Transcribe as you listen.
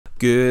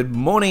Good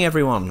morning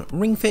everyone!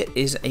 Ring Fit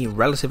is a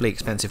relatively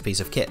expensive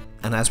piece of kit,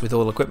 and as with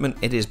all equipment,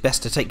 it is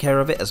best to take care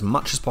of it as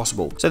much as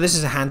possible. So this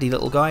is a handy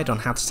little guide on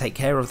how to take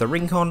care of the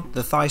ring con,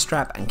 the thigh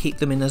strap, and keep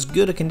them in as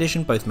good a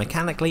condition both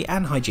mechanically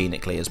and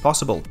hygienically as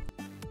possible.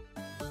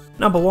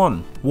 Number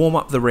 1. Warm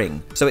up the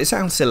ring. So it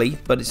sounds silly,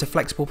 but it's a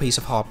flexible piece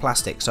of hard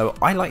plastic, so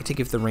I like to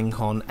give the ring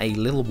con a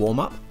little warm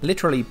up,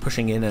 literally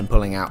pushing in and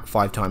pulling out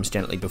 5 times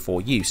gently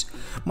before use.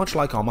 Much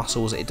like our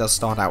muscles, it does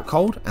start out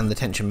cold, and the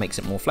tension makes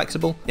it more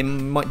flexible. It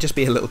might just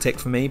be a little tick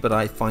for me, but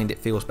I find it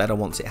feels better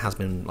once it has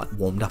been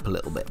warmed up a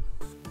little bit.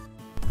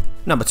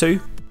 Number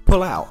 2.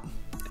 Pull out.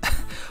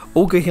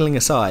 All giggling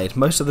aside,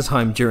 most of the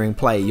time during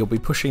play you'll be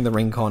pushing the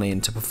ring con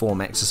in to perform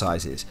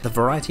exercises. The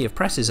variety of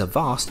presses are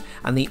vast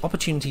and the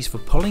opportunities for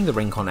pulling the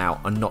ring con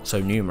out are not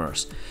so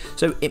numerous.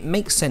 So it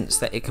makes sense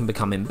that it can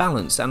become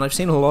imbalanced, and I've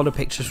seen a lot of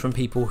pictures from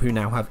people who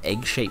now have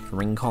egg-shaped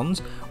ring cons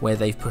where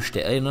they've pushed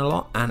it in a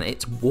lot and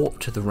it's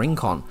warped the ring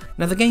con.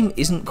 Now the game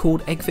isn't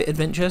called Egg Fit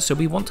Adventure, so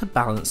we want to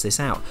balance this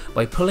out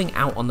by pulling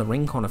out on the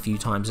ring con a few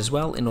times as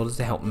well in order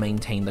to help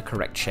maintain the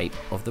correct shape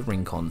of the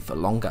ring con for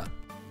longer.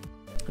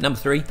 Number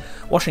 3.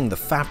 Washing the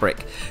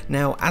fabric.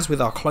 Now, as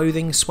with our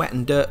clothing, sweat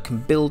and dirt can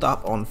build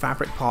up on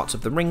fabric parts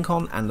of the ring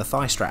con and the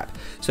thigh strap,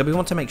 so we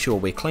want to make sure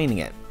we're cleaning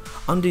it.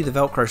 Undo the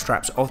velcro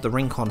straps of the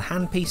ring con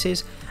hand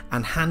pieces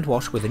and hand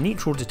wash with a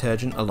neutral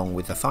detergent along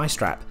with the thigh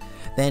strap.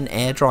 Then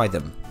air dry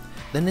them.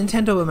 The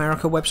Nintendo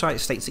America website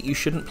states that you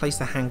shouldn't place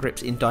the hand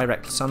grips in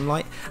direct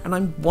sunlight, and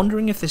I'm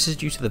wondering if this is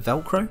due to the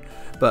velcro,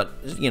 but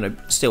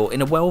still,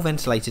 in a well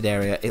ventilated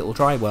area it'll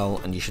dry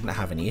well and you shouldn't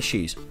have any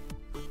issues.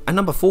 And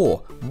number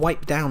 4,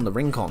 wipe down the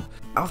ring con.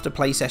 After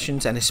play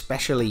sessions, and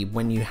especially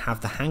when you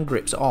have the hand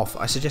grips off,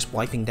 I suggest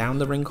wiping down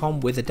the ring con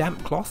with a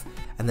damp cloth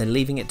and then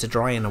leaving it to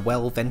dry in a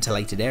well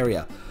ventilated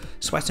area.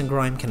 Sweat and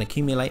grime can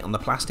accumulate on the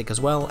plastic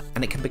as well,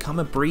 and it can become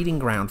a breeding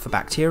ground for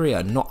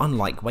bacteria, not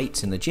unlike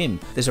weights in the gym.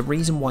 There's a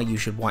reason why you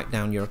should wipe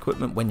down your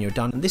equipment when you're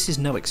done, and this is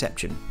no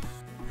exception.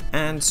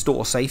 And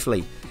store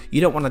safely. You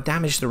don't want to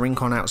damage the ring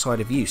con outside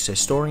of use, so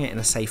storing it in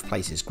a safe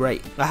place is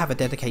great. I have a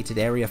dedicated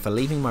area for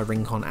leaving my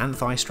ring con and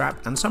thigh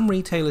strap, and some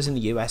retailers in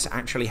the US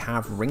actually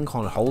have ring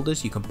con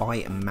holders you can buy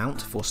and mount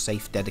for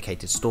safe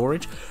dedicated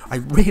storage. I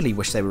really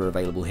wish they were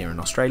available here in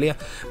Australia,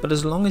 but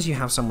as long as you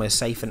have somewhere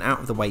safe and out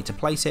of the way to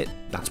place it,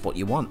 that's what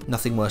you want.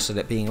 Nothing worse than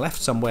it being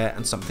left somewhere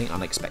and something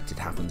unexpected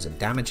happens and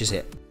damages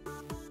it.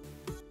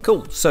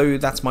 Cool, so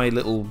that's my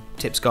little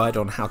tips guide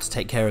on how to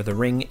take care of the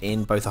ring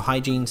in both a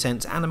hygiene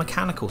sense and a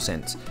mechanical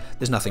sense.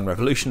 There's nothing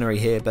revolutionary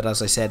here, but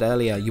as I said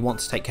earlier, you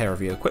want to take care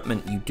of your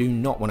equipment. You do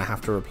not want to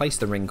have to replace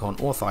the ring con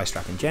or thigh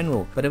strap in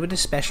general, but it would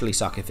especially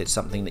suck if it's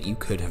something that you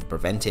could have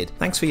prevented.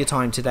 Thanks for your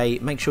time today.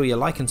 Make sure you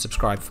like and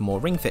subscribe for more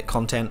Ring Fit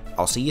content.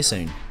 I'll see you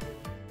soon.